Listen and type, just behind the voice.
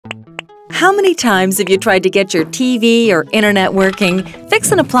How many times have you tried to get your TV or internet working,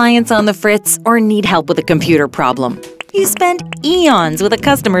 fix an appliance on the fritz, or need help with a computer problem? You spend eons with a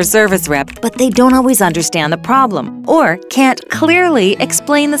customer service rep, but they don't always understand the problem or can't clearly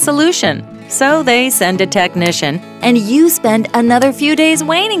explain the solution. So they send a technician, and you spend another few days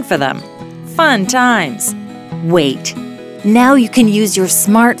waiting for them. Fun times. Wait. Now you can use your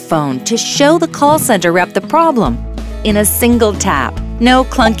smartphone to show the call center rep the problem in a single tap. No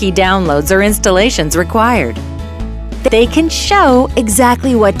clunky downloads or installations required. They can show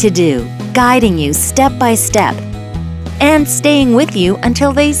exactly what to do, guiding you step by step, and staying with you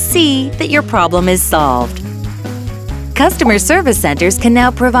until they see that your problem is solved. Customer service centers can now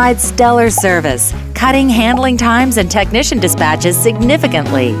provide stellar service, cutting handling times and technician dispatches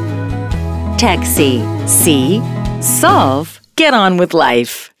significantly. TechSee. See? Solve. Get on with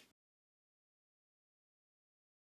life.